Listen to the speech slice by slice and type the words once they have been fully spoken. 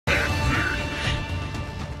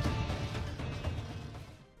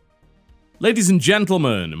Ladies and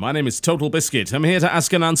gentlemen, my name is TotalBiscuit. I'm here to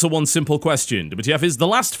ask and answer one simple question. WTF is The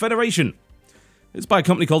Last Federation. It's by a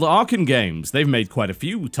company called Arcen Games. They've made quite a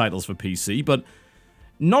few titles for PC, but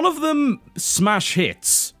none of them smash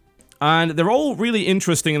hits. And they're all really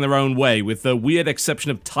interesting in their own way, with the weird exception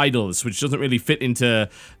of Titles, which doesn't really fit into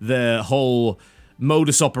the whole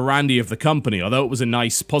modus operandi of the company, although it was a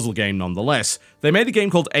nice puzzle game nonetheless. They made a game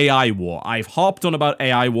called AI War. I've harped on about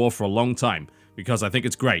AI War for a long time, because I think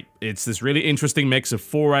it's great. It's this really interesting mix of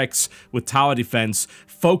 4X with tower defense,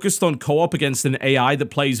 focused on co-op against an AI that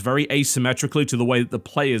plays very asymmetrically to the way that the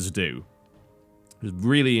players do. It was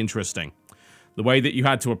really interesting. The way that you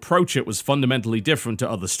had to approach it was fundamentally different to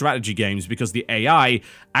other strategy games because the AI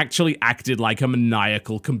actually acted like a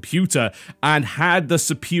maniacal computer and had the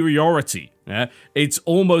superiority. Yeah? It's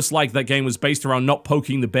almost like that game was based around not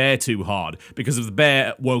poking the bear too hard, because if the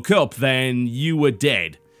bear woke up, then you were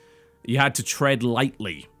dead. You had to tread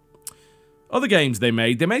lightly. Other games they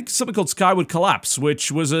made something called Skyward Collapse,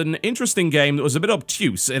 which was an interesting game that was a bit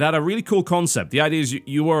obtuse. It had a really cool concept. The idea is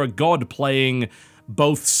you were a god playing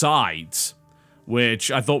both sides, which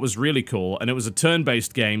I thought was really cool, and it was a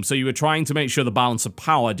turn-based game, so you were trying to make sure the balance of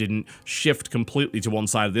power didn't shift completely to one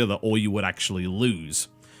side or the other, or you would actually lose,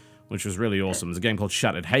 which was really awesome. There's a game called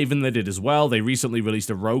Shattered Haven they did as well. They recently released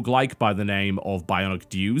a roguelike by the name of Bionic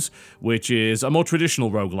Dews, which is a more traditional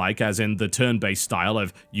roguelike, as in the turn-based style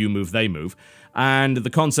of you move, they move. And the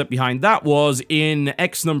concept behind that was, in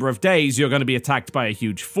X number of days, you're going to be attacked by a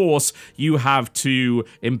huge force. You have to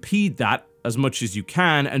impede that as much as you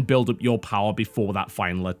can and build up your power before that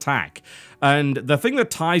final attack. And the thing that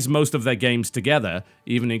ties most of their games together,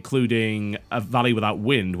 even including A Valley Without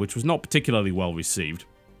Wind, which was not particularly well received,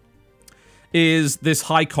 is this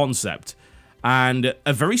high concept and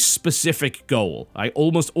a very specific goal.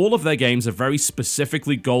 Almost all of their games are very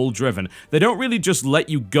specifically goal-driven. They don't really just let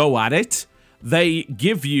you go at it. They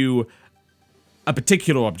give you a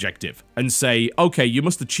particular objective and say, okay, you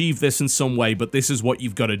must achieve this in some way, but this is what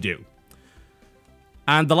you've got to do.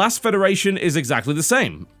 And The Last Federation is exactly the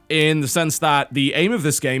same, in the sense that the aim of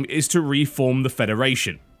this game is to reform the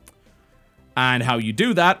Federation. And how you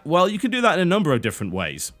do that? Well, you can do that in a number of different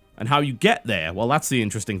ways. And how you get there, well, that's the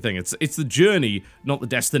interesting thing. It's the journey, not the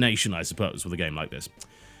destination, I suppose, with a game like this.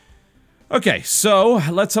 Okay, so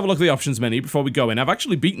let's have a look at the options menu before we go in. I've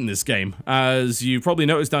actually beaten this game. As you probably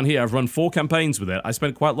noticed down here, I've run 4 campaigns with it. I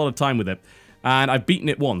spent quite a lot of time with it, and I've beaten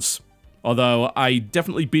it once. Although, I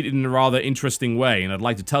definitely beat it in a rather interesting way, and I'd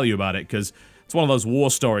like to tell you about it, because it's one of those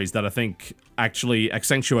war stories that I think actually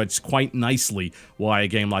accentuates quite nicely why a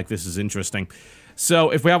game like this is interesting.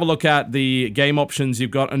 So, if we have a look at the game options,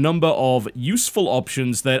 you've got a number of useful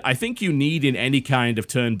options that I think you need in any kind of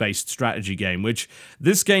turn-based strategy game, which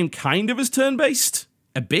this game kind of is turn-based.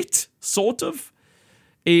 A bit, sort of.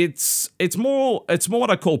 It's more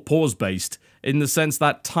what I call pause-based, in the sense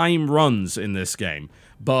that time runs in this game,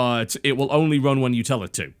 but it will only run when you tell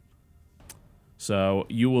it to. So,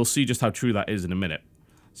 you will see just how true that is in a minute.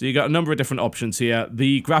 So, you got a number of different options here.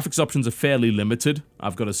 The graphics options are fairly limited,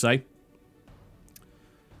 I've got to say.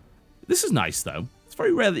 This is nice, though. It's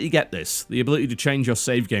very rare that you get this, the ability to change your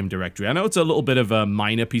save game directory. I know it's a little bit of a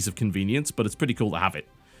minor piece of convenience, but it's pretty cool to have it.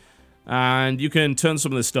 And you can turn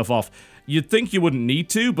some of this stuff off. You'd think you wouldn't need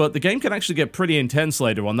to, but the game can actually get pretty intense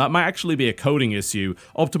later on. That might actually be a coding issue.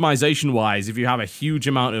 Optimization-wise, if you have a huge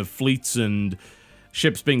amount of fleets and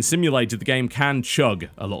ships being simulated, the game can chug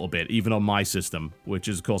a little bit, even on my system, which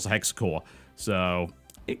is, of course, a hex-core. So,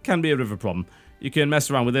 it can be a bit of a problem. You can mess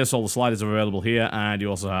around with this. All the sliders are available here, and you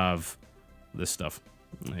also have this stuff.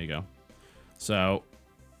 There you go. So,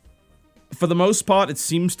 for the most part, it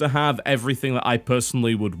seems to have everything that I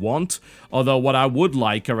personally would want, although what I would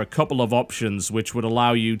like are a couple of options which would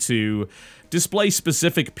allow you to display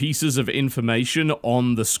specific pieces of information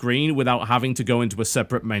on the screen without having to go into a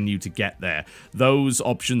separate menu to get there. Those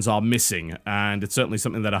options are missing, and it's certainly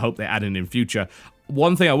something that I hope they add in future.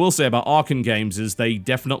 One thing I will say about Arcen Games is they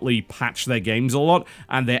definitely patch their games a lot,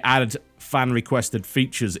 and they added fan-requested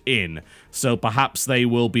features in, so perhaps they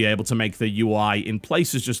will be able to make the UI in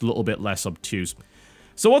places just a little bit less obtuse.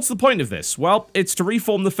 So what's the point of this? Well, it's to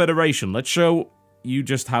reform the Federation. Let's show you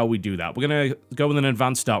just how we do that. We're going to go with an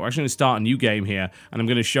advanced start. We're actually going to start a new game here, and I'm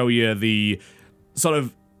going to show you the sort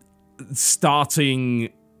of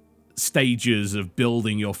starting stages of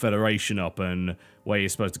building your Federation up and where you're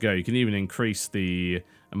supposed to go. You can even increase the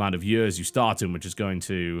amount of years you start in, which is going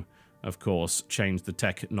to, of course, change the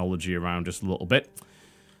technology around just a little bit.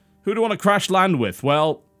 Who do you want to crash land with?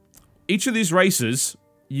 Well, each of these races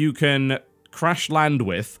you can crash land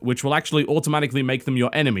with, which will actually automatically make them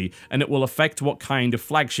your enemy, and it will affect what kind of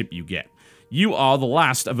flagship you get. You are the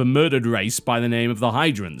last of a murdered race by the name of the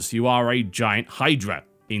Hydrans. You are a giant Hydra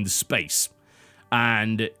in space.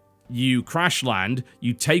 And you crash land,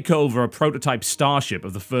 you take over a prototype starship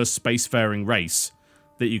of the first spacefaring race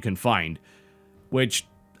that you can find. Which,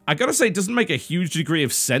 I gotta say, doesn't make a huge degree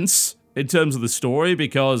of sense in terms of the story,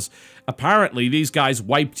 because apparently these guys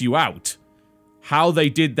wiped you out. How they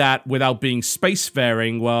did that without being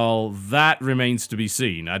spacefaring, well, that remains to be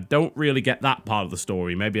seen. I don't really get that part of the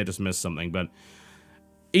story. Maybe I just missed something, but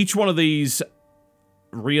each one of these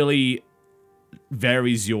really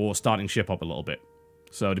varies your starting ship up a little bit.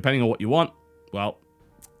 So depending on what you want, well,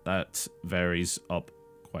 that varies up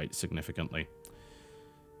quite significantly.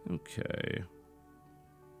 Okay.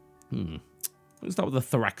 Let's start with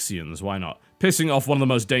the Thraxians, why not? Pissing off one of the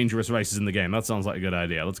most dangerous races in the game. That sounds like a good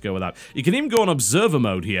idea. Let's go with that. You can even go on observer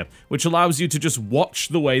mode here, which allows you to just watch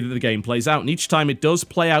the way that the game plays out. And each time it does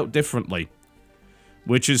play out differently,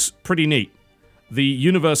 which is pretty neat. The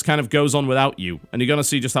universe kind of goes on without you, and you're going to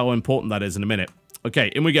see just how important that is in a minute.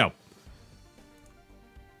 Okay, in we go.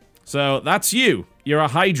 So, that's you. You're a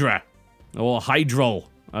Hydra. Or Hydrol,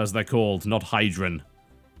 as they're called, not Hydran.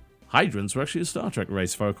 Hydrans were actually a Star Trek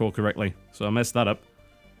race, if I recall correctly, so I messed that up.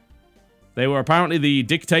 They were apparently the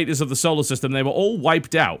dictators of the solar system. They were all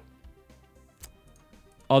wiped out.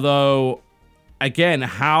 Although, again,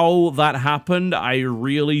 how that happened, I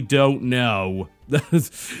really don't know.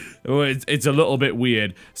 It's a little bit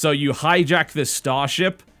weird. So you hijack this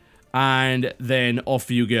starship, and then off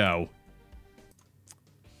you go.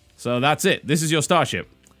 So that's it. This is your starship.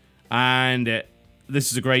 And this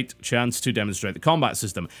is a great chance to demonstrate the combat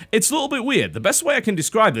system. It's a little bit weird. The best way I can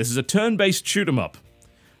describe this is a turn-based shoot-'em-up.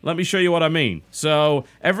 Let me show you what I mean. So,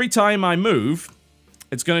 every time I move,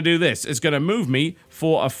 it's going to do this. It's going to move me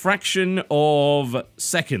for a fraction of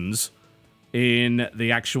seconds in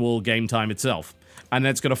the actual game time itself. And then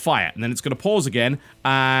it's going to fire. And then it's going to pause again.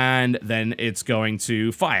 And then it's going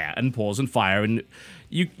to fire and pause and fire. And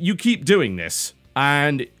you keep doing this.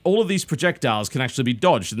 And all of these projectiles can actually be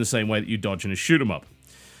dodged in the same way that you dodge in a shoot-'em-up.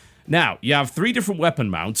 Now, you have 3 different weapon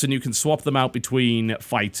mounts, and you can swap them out between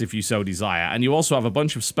fights if you so desire. And you also have a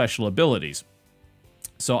bunch of special abilities.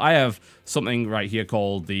 So I have something right here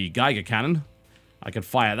called the Geiger Cannon. I can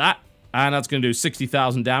fire that, and that's going to do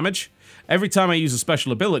 60,000 damage. Every time I use a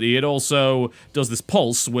special ability, it also does this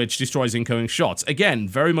pulse, which destroys incoming shots. Again,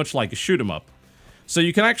 very much like a shoot-'em-up. So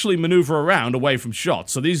you can actually maneuver around away from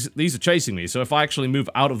shots. So these are chasing me. So if I actually move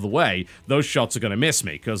out of the way, those shots are going to miss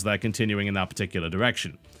me because they're continuing in that particular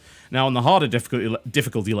direction. Now, on the harder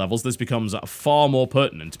difficulty levels, this becomes far more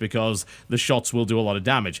pertinent because the shots will do a lot of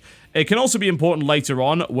damage. It can also be important later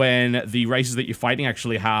on when the races that you're fighting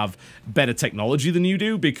actually have better technology than you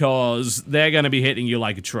do because they're going to be hitting you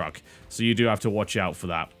like a truck. So you do have to watch out for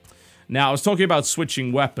that. Now, I was talking about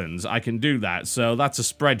switching weapons. I can do that. So that's a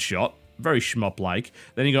spread shot. Very shmup-like.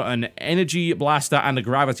 Then you got an energy blaster and a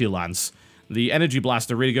gravity lance. The energy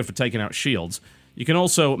blaster really good for taking out shields. You can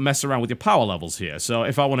also mess around with your power levels here. So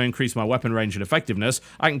if I want to increase my weapon range and effectiveness,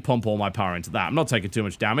 I can pump all my power into that. I'm not taking too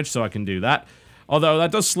much damage, so I can do that. Although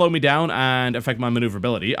that does slow me down and affect my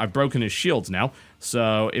maneuverability. I've broken his shields now,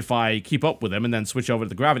 so if I keep up with him and then switch over to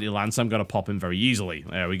the gravity lance, I'm going to pop him very easily.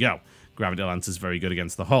 There we go. Gravity lance is very good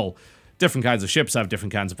against the hull. Different kinds of ships have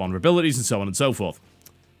different kinds of vulnerabilities and so on and so forth.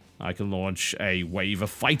 I can launch a wave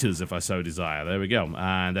of fighters if I so desire. There we go.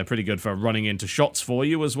 And they're pretty good for running into shots for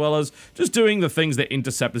you, as well as just doing the things that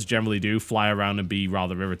interceptors generally do, fly around and be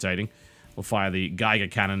rather irritating. We'll fire the Geiger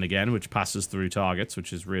Cannon again, which passes through targets,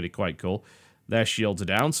 which is really quite cool. Their shields are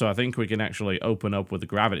down, so I think we can actually open up with the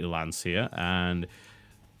Gravity Lance here, and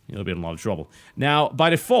you'll be in a lot of trouble. Now,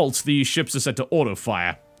 by default, the ships are set to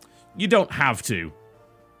auto-fire. You don't have to.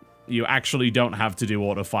 You actually don't have to do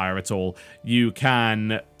auto-fire at all. You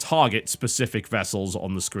can target specific vessels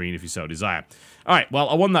on the screen if you so desire. Alright, well,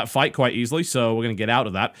 I won that fight quite easily, so we're going to get out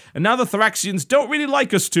of that. And now the Thraxians don't really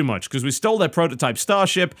like us too much, because we stole their prototype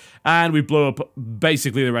starship, and we blew up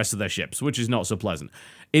basically the rest of their ships, which is not so pleasant.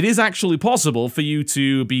 It is actually possible for you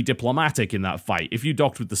to be diplomatic in that fight. If you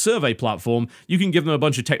docked with the survey platform, you can give them a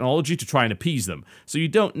bunch of technology to try and appease them, so you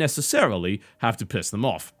don't necessarily have to piss them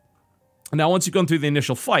off. Now, once you've gone through the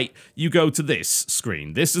initial fight, you go to this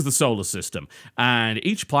screen. This is the solar system, and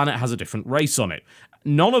each planet has a different race on it.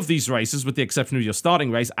 None of these races, with the exception of your starting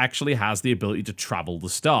race, actually has the ability to travel the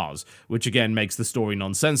stars, which again makes the story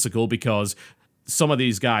nonsensical because some of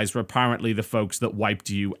these guys were apparently the folks that wiped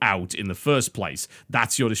you out in the first place.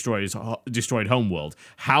 That's your destroyed homeworld.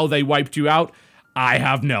 How they wiped you out, I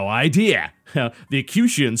have no idea. The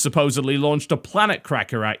Arcen supposedly launched a planet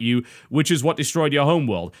cracker at you, which is what destroyed your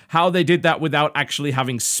homeworld. How they did that without actually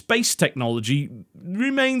having space technology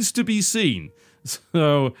remains to be seen.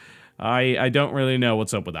 So, I don't really know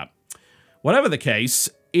what's up with that. Whatever the case,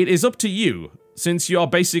 it is up to you. Since you're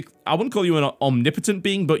I wouldn't call you an omnipotent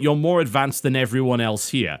being, but you're more advanced than everyone else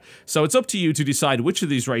here. So it's up to you to decide which of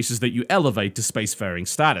these races that you elevate to spacefaring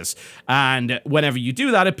status. And whenever you do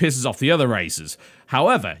that, it pisses off the other races.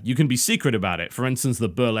 However, you can be secret about it. For instance, the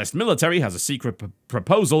Burlesque military has a secret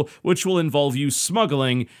proposal which will involve you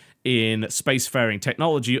smuggling in spacefaring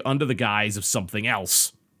technology under the guise of something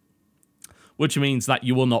else. Which means that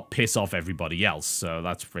you will not piss off everybody else, so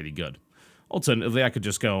that's pretty good. Alternatively, I could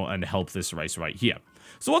just go and help this race right here.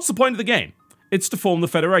 So what's the point of the game? It's to form the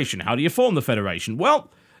Federation. How do you form the Federation?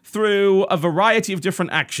 Well, through a variety of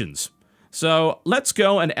different actions. So let's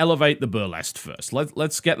go and elevate the Burlesque first.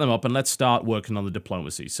 Let's get them up and let's start working on the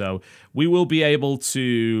diplomacy. So we will be able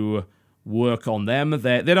to work on them.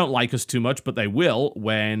 They don't like us too much, but they will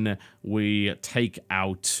when we take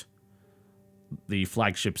out the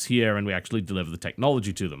flagships here and we actually deliver the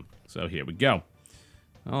technology to them. So here we go.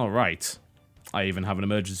 All right. I even have an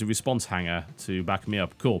emergency response hangar to back me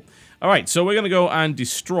up. Cool. Alright, so we're going to go and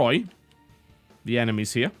destroy the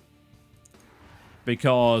enemies here.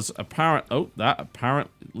 Because that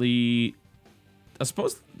apparently... I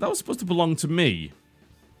suppose that was supposed to belong to me.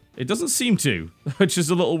 It doesn't seem to, which is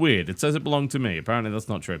a little weird. It says it belonged to me. Apparently that's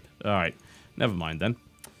not true. Alright, never mind then.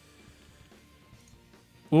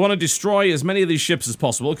 We want to destroy as many of these ships as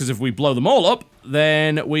possible, because if we blow them all up,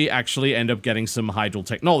 then we actually end up getting some hydral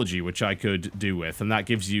technology, which I could do with, and that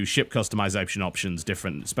gives you ship customization options,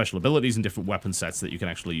 different special abilities, and different weapon sets that you can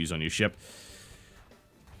actually use on your ship.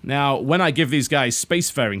 Now, when I give these guys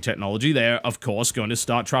spacefaring technology, they're, of course, going to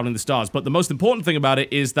start traveling the stars, but the most important thing about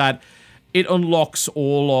it is that it unlocks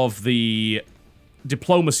all of the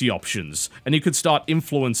diplomacy options, and you could start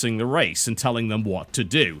influencing the race and telling them what to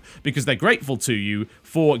do, because they're grateful to you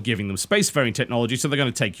for giving them spacefaring technology, so they're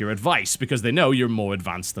going to take your advice, because they know you're more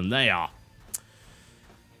advanced than they are.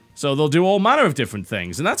 So they'll do all manner of different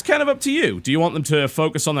things, and that's kind of up to you. Do you want them to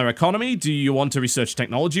focus on their economy? Do you want to research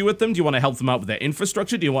technology with them? Do you want to help them out with their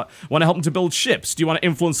infrastructure? Do you want to help them to build ships? Do you want to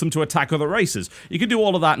influence them to attack other races? You can do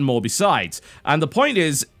all of that and more besides. And the point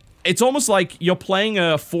is, it's almost like you're playing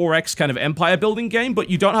a 4X kind of empire building game,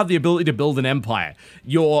 but you don't have the ability to build an empire.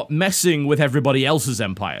 You're messing with everybody else's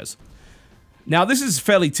empires. Now, this is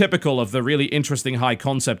fairly typical of the really interesting high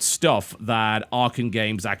concept stuff that Arcen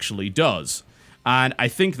Games actually does. And I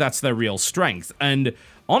think that's their real strength. And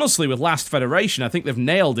honestly, with Last Federation, I think they've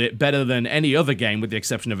nailed it better than any other game with the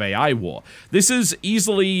exception of AI War. This is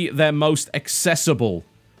easily their most accessible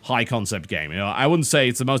high concept game. You know, I wouldn't say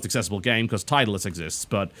it's the most accessible game because Titleist exists,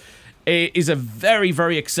 but it is a very,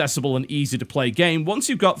 very accessible and easy to play game once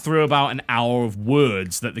you've got through about an hour of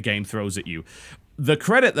words that the game throws at you. The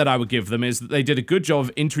credit that I would give them is that they did a good job of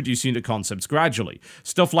introducing you to concepts gradually.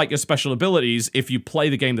 Stuff like your special abilities, if you play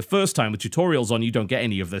the game the first time with tutorials on, you don't get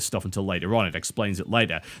any of this stuff until later on. It explains it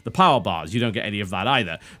later. The power bars, you don't get any of that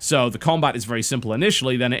either. So the combat is very simple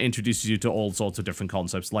initially, then it introduces you to all sorts of different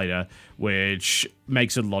concepts later, which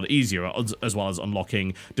makes it a lot easier, as well as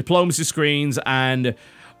unlocking diplomacy screens and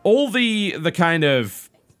all the kind of...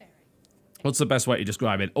 What's the best way to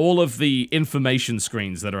describe it? All of the information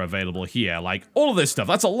screens that are available here. Like, all of this stuff.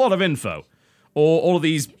 That's a lot of info. Or all of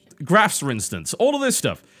these graphs, for instance. All of this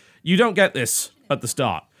stuff. You don't get this at the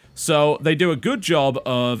start. So, they do a good job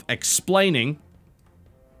of explaining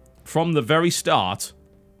from the very start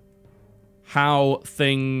how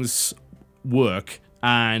things work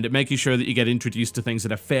and making sure that you get introduced to things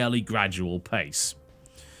at a fairly gradual pace.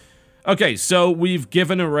 Okay, so we've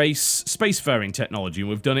given a race spacefaring technology, and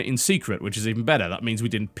we've done it in secret, which is even better. That means we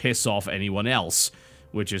didn't piss off anyone else,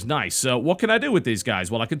 which is nice. So what can I do with these guys?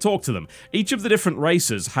 Well, I can talk to them. Each of the different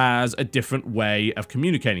races has a different way of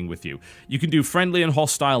communicating with you. You can do friendly and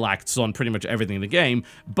hostile acts on pretty much everything in the game,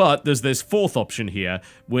 but there's this fourth option here,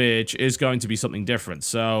 which is going to be something different.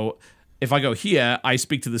 So if I go here, I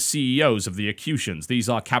speak to the CEOs of the Arcens. These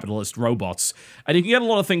are capitalist robots, and you can get a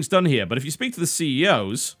lot of things done here, but if you speak to the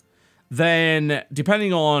CEOs... then,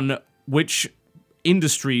 depending on which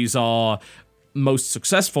industries are most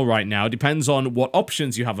successful right now, depends on what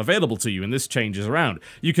options you have available to you, and this changes around.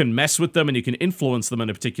 You can mess with them and you can influence them in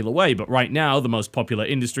a particular way, but right now, the most popular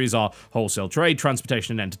industries are wholesale trade,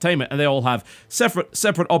 transportation, and entertainment, and they all have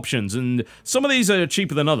separate options, and some of these are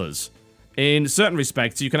cheaper than others. In certain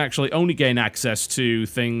respects, you can actually only gain access to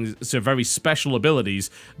things, to very special abilities,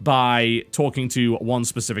 by talking to one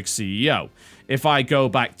specific CEO. If I go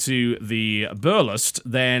back to the Burlust,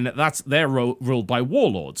 then they're ruled by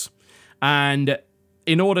warlords. And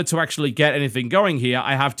in order to actually get anything going here,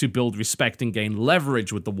 I have to build respect and gain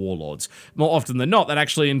leverage with the warlords. More often than not, that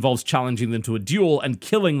actually involves challenging them to a duel and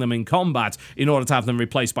killing them in combat in order to have them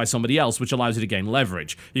replaced by somebody else, which allows you to gain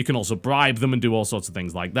leverage. You can also bribe them and do all sorts of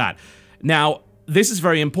things like that. Now, this is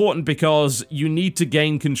very important because you need to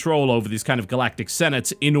gain control over these kind of galactic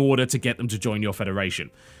senates in order to get them to join your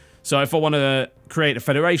federation. So if I want to create a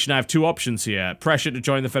federation, I have two options here. Pressure to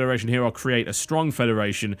join the federation here or create a strong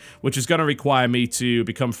federation, which is going to require me to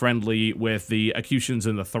become friendly with the Acutians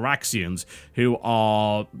and the Thoraxians, who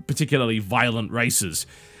are particularly violent races.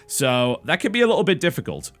 So that could be a little bit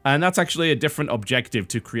difficult, and that's actually a different objective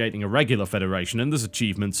to creating a regular federation, and there's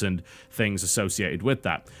achievements and things associated with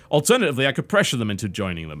that. Alternatively, I could pressure them into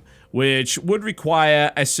joining them, which would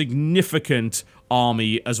require a significant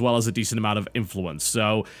army as well as a decent amount of influence.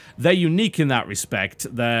 So they're unique in that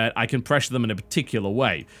respect, that I can pressure them in a particular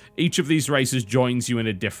way. Each of these races joins you in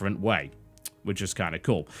a different way, which is kind of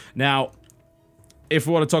cool. Now, if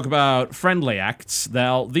we want to talk about friendly acts,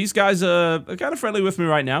 these guys are kind of friendly with me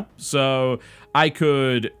right now, so I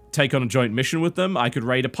could take on a joint mission with them. I could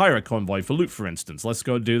raid a pirate convoy for loot, for instance. Let's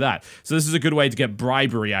go do that. So this is a good way to get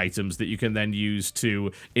bribery items that you can then use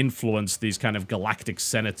to influence these kind of galactic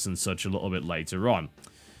senates and such a little bit later on.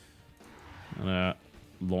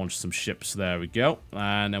 Launch some ships, there we go,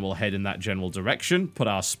 and then we'll head in that general direction, put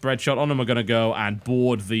our spread shot on them. We're going to go and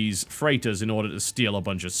board these freighters in order to steal a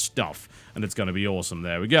bunch of stuff, and it's going to be awesome.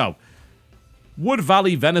 There we go. Wood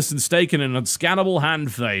Valley venison steak and an unscannable hand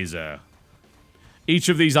phaser. Each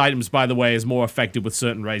of these items, by the way, is more effective with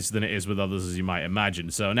certain races than it is with others, as you might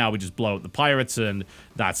imagine. So now we just blow up the pirates, and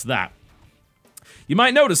that's that. You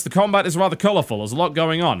might notice the combat is rather colorful. There's a lot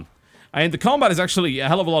going on. And the combat is actually a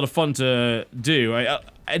hell of a lot of fun to do.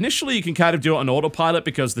 Initially, you can kind of do it on autopilot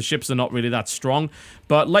because the ships are not really that strong.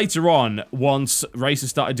 But later on, once races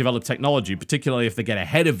start to develop technology, particularly if they get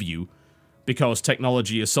ahead of you, because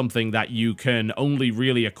technology is something that you can only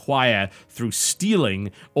really acquire through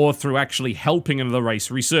stealing or through actually helping another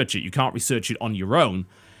race research it. You can't research it on your own.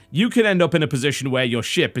 You can end up in a position where your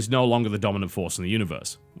ship is no longer the dominant force in the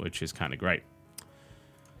universe, which is kind of great.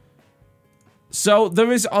 So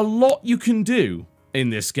there is a lot you can do in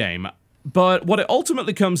this game, but what it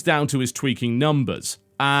ultimately comes down to is tweaking numbers.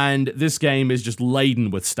 And this game is just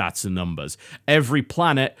laden with stats and numbers. Every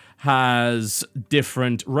planet has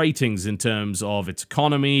different ratings in terms of its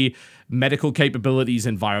economy, medical capabilities,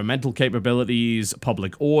 environmental capabilities,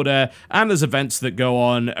 public order, and there's events that go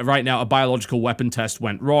on. Right now, a biological weapon test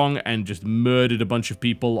went wrong and just murdered a bunch of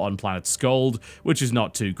people on planet Skuld, which is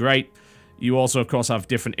not too great. You also, of course, have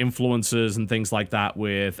different influences and things like that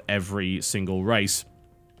with every single race.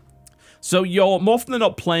 So you're more often than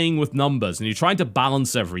not playing with numbers, and you're trying to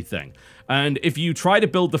balance everything. And if you try to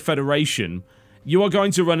build the Federation, you are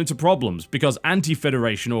going to run into problems, because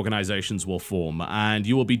anti-Federation organizations will form, and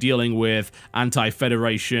you will be dealing with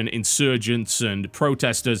anti-Federation insurgents and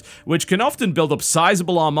protesters, which can often build up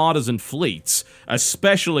sizable armadas and fleets,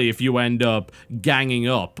 especially if you end up ganging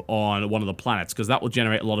up on one of the planets, because that will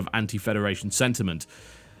generate a lot of anti-Federation sentiment.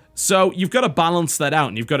 So you've got to balance that out,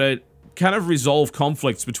 and you've got to kind of resolve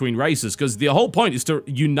conflicts between races, because the whole point is to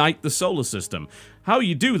unite the solar system. How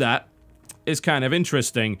you do that is kind of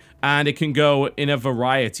interesting, and it can go in a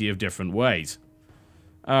variety of different ways.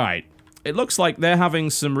 Alright, it looks like they're having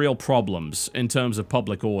some real problems in terms of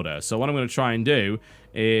public order, so what I'm going to try and do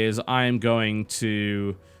is I'm going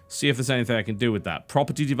to see if there's anything I can do with that.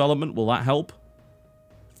 Property development, will that help?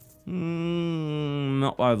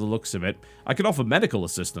 Not by the looks of it. I could offer medical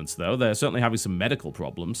assistance, though. They're certainly having some medical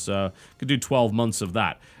problems, so I could do 12 months of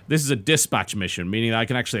that. This is a dispatch mission, meaning that I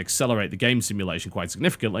can actually accelerate the game simulation quite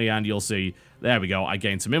significantly, and you'll see, there we go, I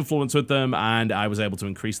gained some influence with them, and I was able to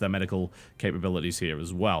increase their medical capabilities here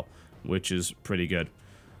as well, which is pretty good.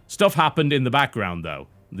 Stuff happened in the background, though.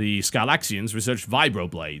 The Skylaxians researched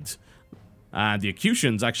vibroblades. And the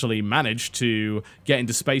Acutians actually managed to get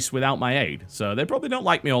into space without my aid. So they probably don't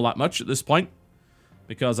like me all that much at this point,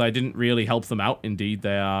 because I didn't really help them out. Indeed,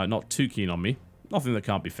 they are not too keen on me. Nothing that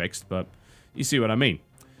can't be fixed, but you see what I mean.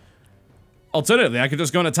 Alternatively, I could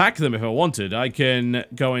just go and attack them if I wanted. I can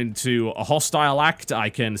go into a hostile act, I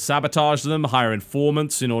can sabotage them, hire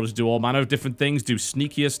informants in order to do all manner of different things, do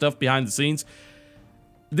sneakier stuff behind the scenes.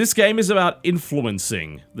 This game is about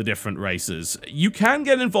influencing the different races. You can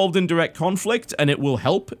get involved in direct conflict, and it will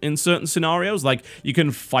help in certain scenarios. Like, you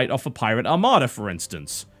can fight off a pirate armada, for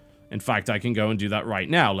instance. In fact, I can go and do that right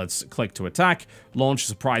now. Let's click to attack, launch a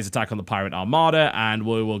surprise attack on the pirate armada, and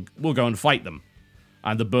we'll go and fight them.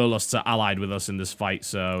 And the Burlusts are allied with us in this fight,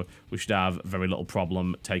 so we should have very little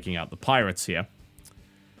problem taking out the pirates here.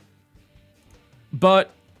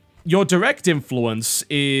 But your direct influence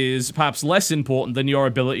is perhaps less important than your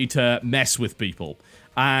ability to mess with people.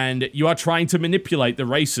 And you are trying to manipulate the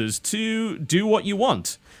races to do what you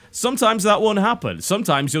want. Sometimes that won't happen.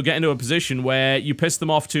 Sometimes you'll get into a position where you piss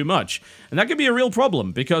them off too much. And that can be a real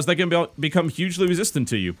problem, because they can become hugely resistant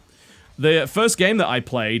to you. The first game that I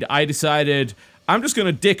played, I decided, I'm just going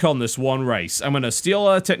to dick on this one race. I'm going to steal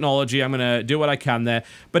their technology, I'm going to do what I can there.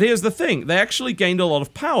 But here's the thing, they actually gained a lot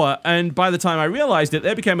of power, and by the time I realized it,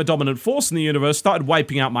 they became a dominant force in the universe, started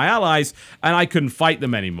wiping out my allies, and I couldn't fight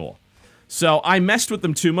them anymore. So I messed with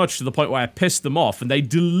them too much to the point where I pissed them off, and they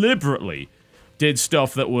deliberately did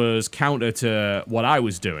stuff that was counter to what I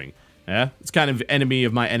was doing. Yeah, it's kind of enemy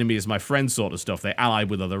of my enemy is my friend sort of stuff. They allied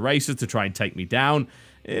with other races to try and take me down.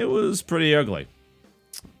 It was pretty ugly.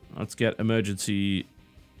 Let's get emergency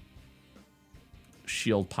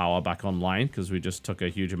shield power back online, because we just took a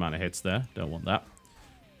huge amount of hits there. Don't want that.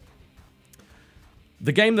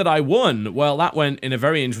 The game that I won, well, that went in a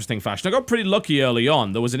very interesting fashion. I got pretty lucky early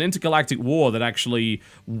on. There was an intergalactic war that actually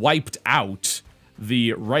wiped out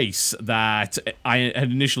the race that I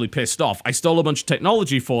had initially pissed off. I stole a bunch of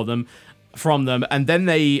technology from them, and then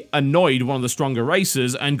they annoyed one of the stronger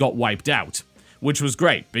races and got wiped out, which was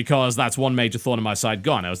great, because that's one major thorn in my side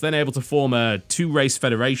gone. I was then able to form a two-race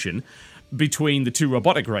federation between the two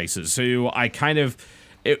robotic races, who I kind of...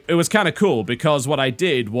 It was kind of cool, because what I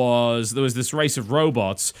did was, there was this race of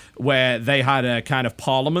robots where they had a kind of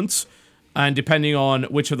parliament, and depending on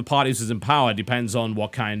which of the parties was in power, depends on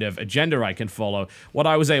what kind of agenda I can follow. What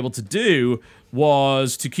I was able to do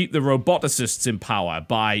was to keep the roboticists in power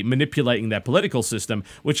by manipulating their political system,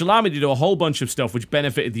 which allowed me to do a whole bunch of stuff which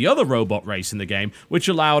benefited the other robot race in the game, which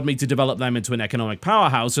allowed me to develop them into an economic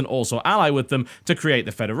powerhouse and also ally with them to create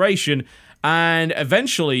the Federation. And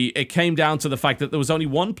eventually, it came down to the fact that there was only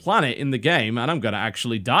one planet in the game, and I'm gonna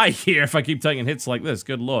actually die here if I keep taking hits like this.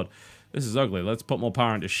 Good lord. This is ugly. Let's put more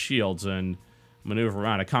power into shields and maneuver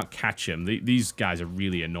around. I can't catch him. These guys are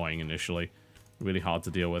really annoying initially. Really hard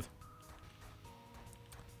to deal with.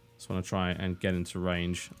 Just want to try and get into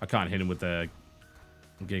range. I can't hit him with the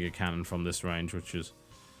Giga Cannon from this range, which is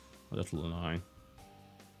a little annoying.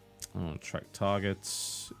 I want to track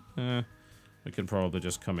targets. We could probably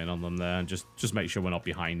just come in on them there and just make sure we're not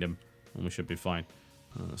behind him, and we should be fine.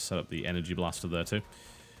 Set up the energy blaster there too.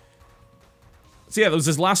 So yeah, there was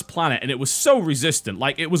this last planet, and it was so resistant.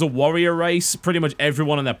 Like, it was a warrior race. Pretty much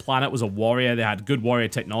everyone on their planet was a warrior. They had good warrior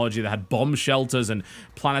technology. They had bomb shelters and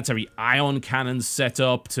planetary ion cannons set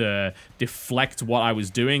up to deflect what I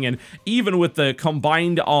was doing. And even with the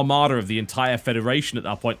combined armada of the entire Federation at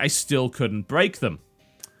that point, I still couldn't break them.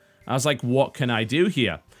 I was like, what can I do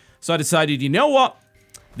here? So I decided, you know what?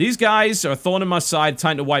 These guys are a thorn in my side,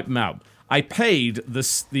 time to wipe them out. I paid the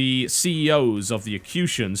CEOs of the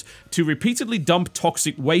Arcutians to repeatedly dump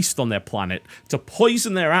toxic waste on their planet to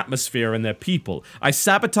poison their atmosphere and their people. I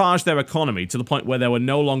sabotaged their economy to the point where they were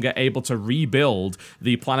no longer able to rebuild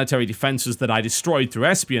the planetary defenses that I destroyed through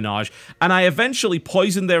espionage, and I eventually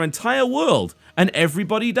poisoned their entire world, and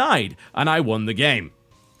everybody died, and I won the game.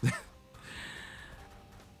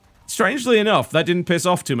 Strangely enough, that didn't piss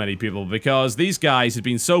off too many people, because these guys had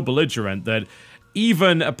been so belligerent that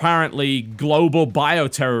even, apparently, global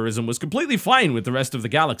bioterrorism was completely fine with the rest of the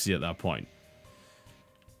galaxy at that point.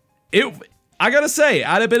 I gotta say,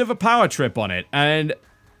 I had a bit of a power trip on it, and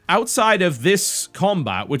outside of this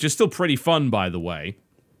combat, which is still pretty fun, by the way,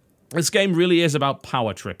 this game really is about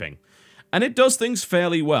power tripping. And it does things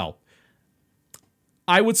fairly well.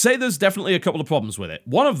 I would say there's definitely a couple of problems with it.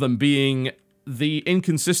 One of them being the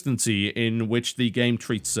inconsistency in which the game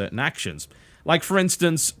treats certain actions. Like, for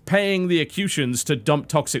instance, paying the Arcutians to dump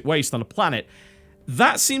toxic waste on a planet.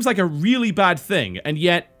 That seems like a really bad thing, and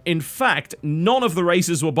yet, in fact, none of the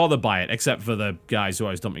races were bothered by it, except for the guys who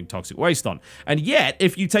I was dumping toxic waste on. And yet,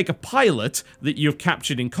 if you take a pilot that you've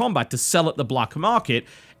captured in combat to sell at the black market,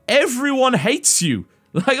 everyone hates you.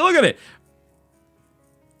 Like, look at it.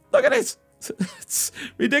 Look at it. It's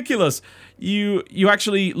ridiculous. You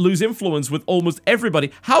actually lose influence with almost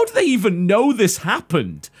everybody. How do they even know this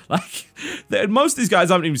happened? Like, most of these guys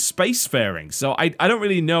aren't even spacefaring, so I don't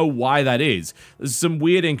really know why that is. There's some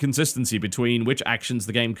weird inconsistency between which actions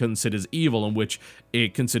the game considers evil and which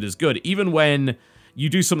it considers good. Even when you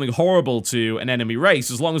do something horrible to an enemy race,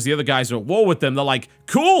 as long as the other guys are at war with them, they're like,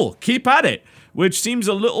 cool, keep at it. which seems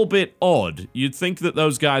a little bit odd. You'd think that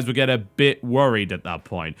those guys would get a bit worried at that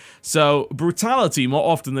point. So brutality, more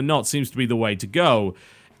often than not, seems to be the way to go,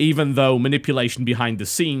 even though manipulation behind the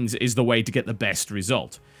scenes is the way to get the best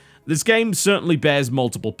result. This game certainly bears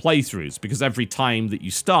multiple playthroughs, because every time that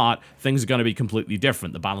you start, things are going to be completely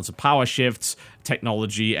different. The balance of power shifts,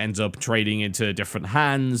 technology ends up trading into different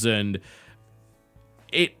hands, and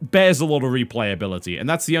it bears a lot of replayability, and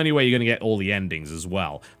that's the only way you're going to get all the endings as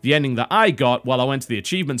well. The ending that I got, while I went to the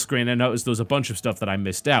achievement screen, I noticed there was a bunch of stuff that I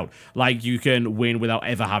missed out. Like, you can win without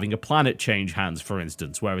ever having a planet change hands, for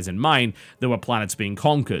instance, whereas in mine, there were planets being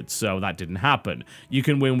conquered, so that didn't happen. You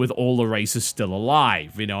can win with all the races still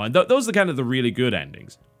alive, you know, and those are kind of the really good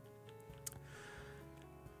endings.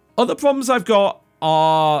 Other problems I've got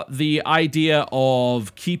are the idea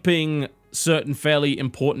of keeping certain fairly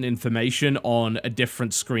important information on a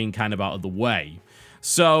different screen kind of out of the way.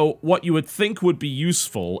 So what you would think would be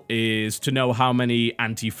useful is to know how many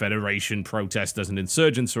anti-Federation protesters and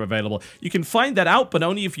insurgents are available. You can find that out, but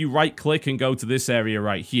only if you right-click and go to this area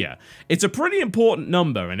right here. It's a pretty important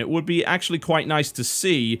number, and it would be actually quite nice to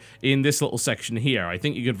see in this little section here. I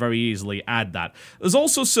think you could very easily add that. There's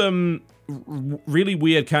also some really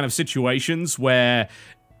weird kind of situations where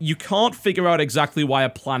you can't figure out exactly why a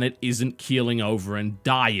planet isn't keeling over and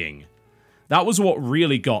dying. That was what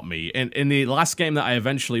really got me. In the last game that I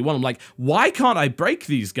eventually won, I'm like, why can't I break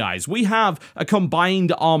these guys? We have a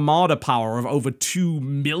combined armada power of over 2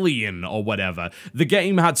 million or whatever. The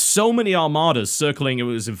game had so many armadas circling, it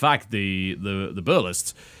was in fact the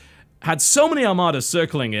Burlists, had so many armadas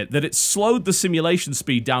circling it that it slowed the simulation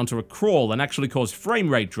speed down to a crawl and actually caused frame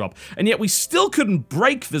rate drop, and yet we still couldn't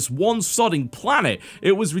break this one sodding planet.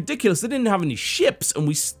 It was ridiculous. They didn't have any ships, and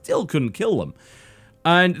we still couldn't kill them.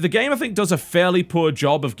 And the game, I think, does a fairly poor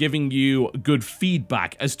job of giving you good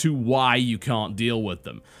feedback as to why you can't deal with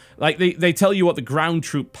them. Like, they tell you what the ground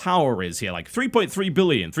troop power is here, like 3.3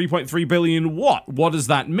 billion. 3.3 billion what? What does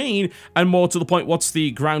that mean? And more to the point, what's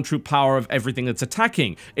the ground troop power of everything that's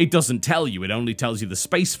attacking? It doesn't tell you. It only tells you the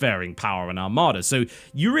spacefaring power and armada. So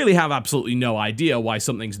you really have absolutely no idea why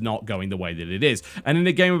something's not going the way that it is. And in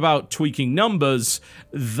a game about tweaking numbers,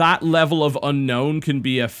 that level of unknown can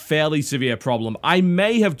be a fairly severe problem. I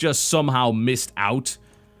may have just somehow missed out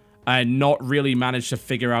and not really managed to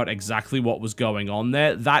figure out exactly what was going on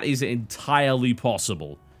there. That is entirely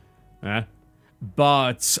possible.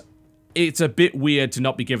 But it's a bit weird to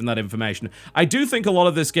not be given that information. I do think a lot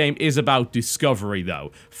of this game is about discovery,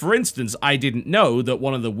 though. For instance, I didn't know that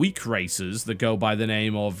one of the weak races that go by the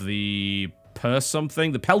name of the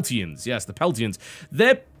the Peltians. Yes, the Peltians.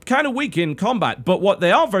 They're kind of weak in combat, but what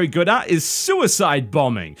they are very good at is suicide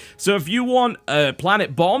bombing. So if you want a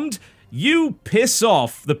planet bombed, you piss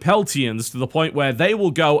off the Peltians to the point where they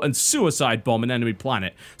will go and suicide bomb an enemy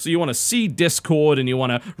planet. So you want to seed discord, and you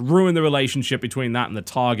want to ruin the relationship between that and the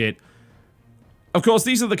target. Of course,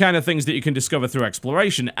 these are the kind of things that you can discover through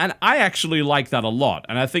exploration, and I actually like that a lot,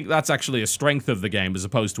 and I think that's actually a strength of the game as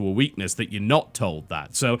opposed to a weakness that you're not told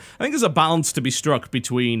that. So I think there's a balance to be struck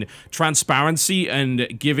between transparency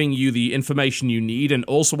and giving you the information you need, and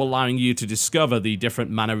also allowing you to discover the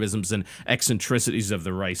different mannerisms and eccentricities of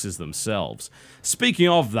the races themselves. Speaking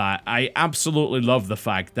of that, I absolutely love the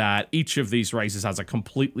fact that each of these races has a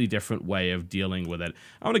completely different way of dealing with it.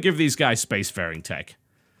 I want to give these guys spacefaring tech.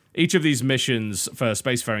 Each of these missions for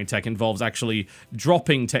spacefaring tech involves actually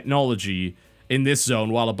dropping technology in this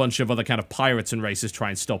zone while a bunch of other kind of pirates and races try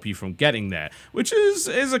and stop you from getting there, which is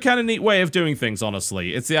a kind of neat way of doing things,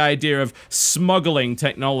 honestly. It's the idea of smuggling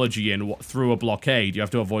technology in through a blockade. You have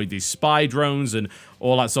to avoid these spy drones and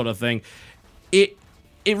all that sort of thing.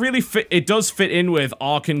 It really does fit in with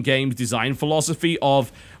Arcen Games' design philosophy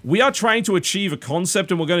of, we are trying to achieve a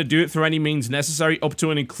concept and we're going to do it through any means necessary, up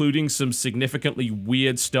to and including some significantly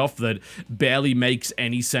weird stuff that barely makes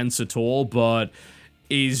any sense at all, but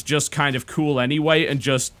is just kind of cool anyway, and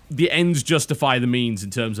just the ends justify the means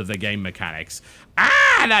in terms of their game mechanics.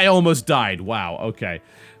 Ah, and I almost died. Wow, okay.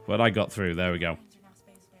 But I got through. There we go.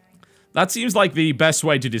 That seems like the best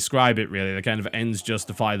way to describe it, really. The kind of ends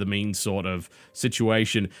justify the means sort of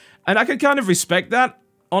situation. And I can kind of respect that,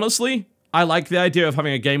 honestly. I like the idea of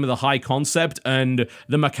having a game with a high concept, and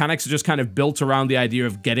the mechanics are just kind of built around the idea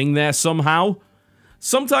of getting there somehow.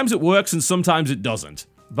 Sometimes it works, and sometimes it doesn't.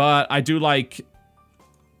 But I do like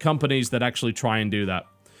companies that actually try and do that.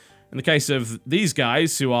 In the case of these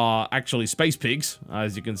guys, who are actually space pigs,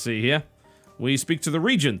 as you can see here, we speak to the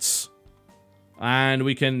regents. And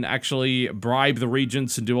we can actually bribe the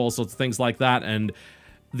regents and do all sorts of things like that. And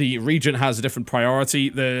the regent has a different priority.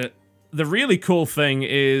 The the really cool thing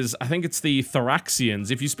is, I think it's the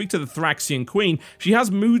Thraxians. If you speak to the Thraxian queen, she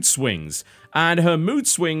has mood swings. And her mood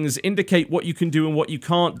swings indicate what you can do and what you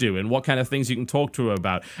can't do, and what kind of things you can talk to her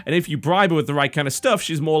about. And if you bribe her with the right kind of stuff,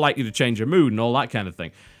 she's more likely to change her mood and all that kind of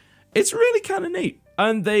thing. It's really kind of neat.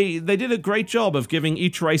 And they did a great job of giving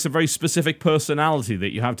each race a very specific personality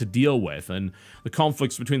that you have to deal with, and the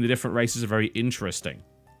conflicts between the different races are very interesting.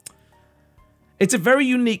 It's a very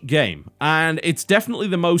unique game, and it's definitely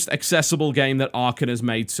the most accessible game that Arcen has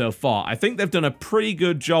made so far. I think they've done a pretty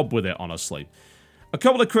good job with it, honestly. A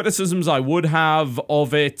couple of criticisms I would have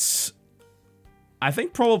of it, I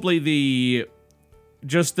think probably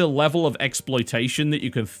just the level of exploitation that you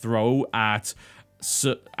can throw at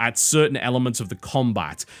certain elements of the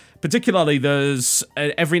combat. Particularly, there's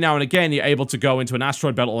every now and again you're able to go into an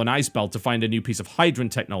asteroid belt or an ice belt to find a new piece of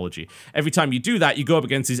Hydran technology. Every time you do that, you go up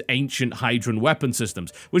against these ancient Hydran weapon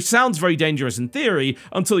systems, which sounds very dangerous in theory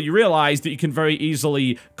until you realize that you can very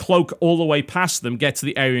easily cloak all the way past them, get to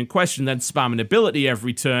the area in question, then spam an ability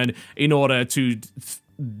every turn in order to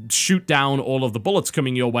shoot down all of the bullets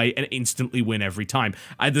coming your way and instantly win every time.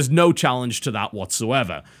 There's no challenge to that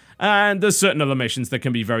whatsoever. And there's certain other missions that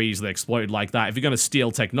can be very easily exploited like that. If you're going to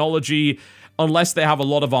steal technology, unless they have a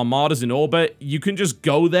lot of armadas in orbit, you can just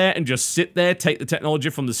go there and just sit there, take the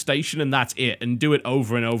technology from the station, and that's it. And do it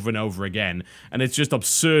over and over and over again. And it's just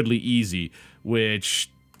absurdly easy,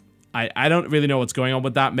 which I don't really know what's going on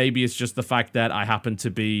with that. Maybe it's just the fact that I happen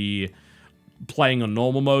to be playing on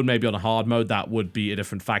normal mode. Maybe on a hard mode, that would be a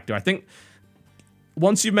different factor. I think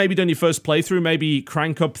once you've maybe done your first playthrough, maybe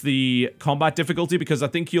crank up the combat difficulty, because I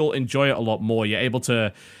think you'll enjoy it a lot more. You're able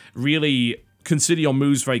to really consider your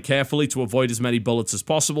moves very carefully to avoid as many bullets as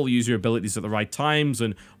possible, use your abilities at the right times,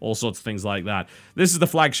 and all sorts of things like that. This is the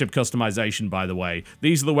flagship customization, by the way.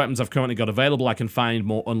 These are the weapons I've currently got available. I can find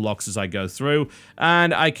more unlocks as I go through,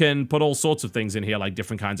 and I can put all sorts of things in here, like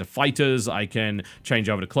different kinds of fighters. I can change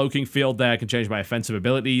over to cloaking field there. I can change my offensive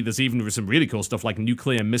ability. There's even some really cool stuff like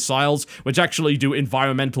nuclear missiles, which actually do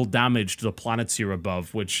environmental damage to the planets here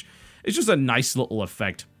above, which is just a nice little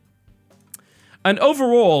effect. And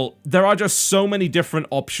overall, there are just so many different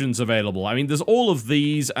options available. I mean, there's all of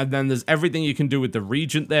these, and then there's everything you can do with the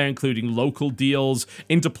Regent there, including local deals,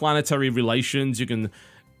 interplanetary relations. You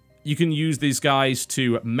can use these guys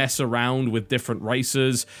to mess around with different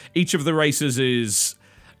races. Each of the races is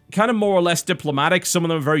kind of more or less diplomatic. Some of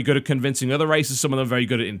them are very good at convincing other races. Some of them are very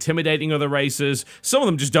good at intimidating other races. Some of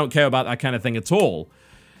them just don't care about that kind of thing at all.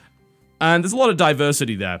 And there's a lot of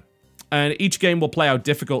diversity there. And each game will play out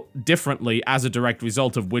differently as a direct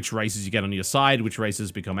result of which races you get on your side, which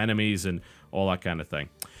races become enemies, and all that kind of thing.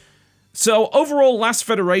 So, overall, Last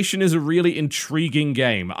Federation is a really intriguing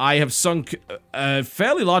game. I have sunk a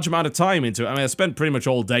fairly large amount of time into it. I mean, I spent pretty much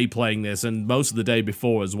all day playing this, and most of the day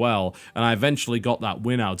before as well, and I eventually got that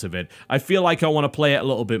win out of it. I feel like I want to play it a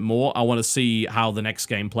little bit more. I want to see how the next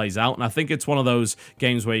game plays out, and I think it's one of those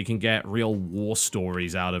games where you can get real war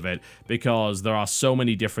stories out of it, because there are so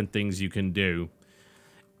many different things you can do.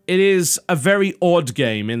 It is a very odd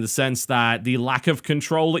game in the sense that the lack of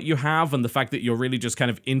control that you have and the fact that you're really just kind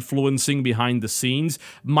of influencing behind the scenes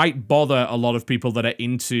might bother a lot of people that are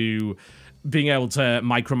into being able to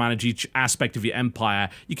micromanage each aspect of your empire.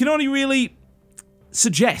 You can only really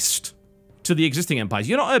suggest to the existing empires.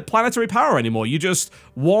 You're not a planetary power anymore. You're just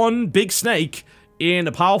one big snake in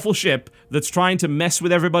a powerful ship that's trying to mess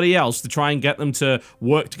with everybody else to try and get them to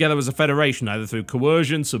work together as a federation, either through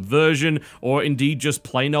coercion, subversion, or indeed just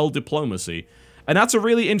plain old diplomacy. And that's a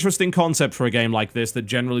really interesting concept for a game like this that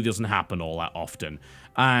generally doesn't happen all that often.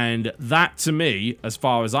 And that, to me, as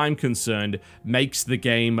far as I'm concerned, makes the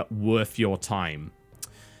game worth your time.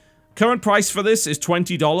 Current price for this is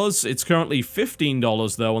 $20. It's currently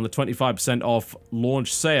 $15, though, on the 25% off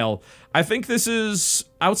launch sale. I think this is,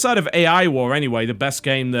 outside of AI War anyway, the best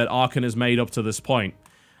game that Arcen has made up to this point.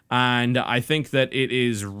 And I think that it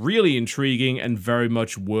is really intriguing and very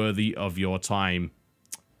much worthy of your time.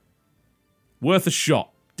 Worth a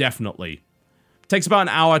shot, definitely. Takes about an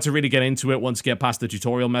hour to really get into it once you get past the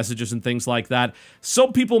tutorial messages and things like that.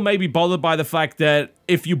 Some people may be bothered by the fact that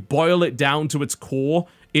if you boil it down to its core,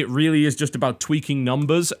 it really is just about tweaking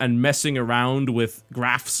numbers and messing around with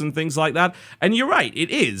graphs and things like that. And you're right, it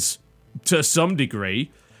is, to some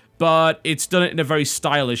degree. But it's done it in a very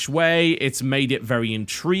stylish way. It's made it very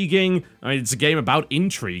intriguing. I mean, it's a game about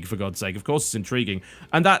intrigue, for God's sake. Of course it's intriguing.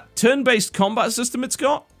 And that turn-based combat system it's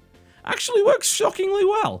got actually works shockingly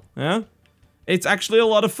well. Yeah? It's actually a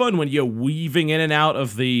lot of fun when you're weaving in and out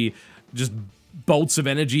of the just bolts of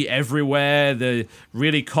energy everywhere, the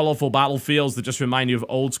really colorful battlefields that just remind you of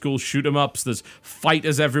old school shoot 'em ups. There's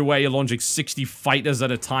fighters everywhere. You're launching 60 fighters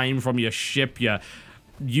at a time from your ship. You're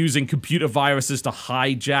using computer viruses to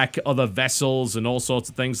hijack other vessels and all sorts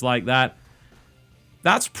of things like that.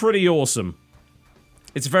 That's pretty awesome.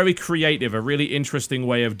 It's very creative, a really interesting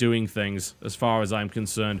way of doing things, as far as I'm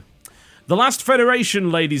concerned. The Last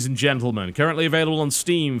Federation, ladies and gentlemen, currently available on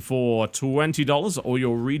Steam for $20 or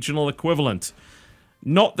your regional equivalent.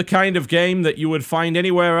 Not the kind of game that you would find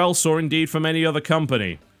anywhere else or indeed from any other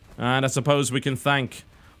company. And I suppose we can thank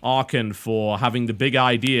Arcen for having the big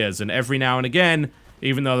ideas and every now and again,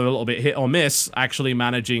 even though they're a little bit hit or miss, actually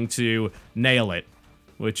managing to nail it.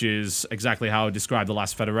 Which is exactly how I described The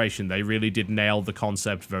Last Federation. They really did nail the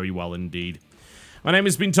concept very well indeed. My name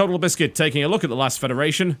has been TotalBiscuit, taking a look at The Last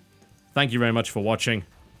Federation. Thank you very much for watching.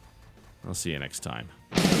 I'll see you next time.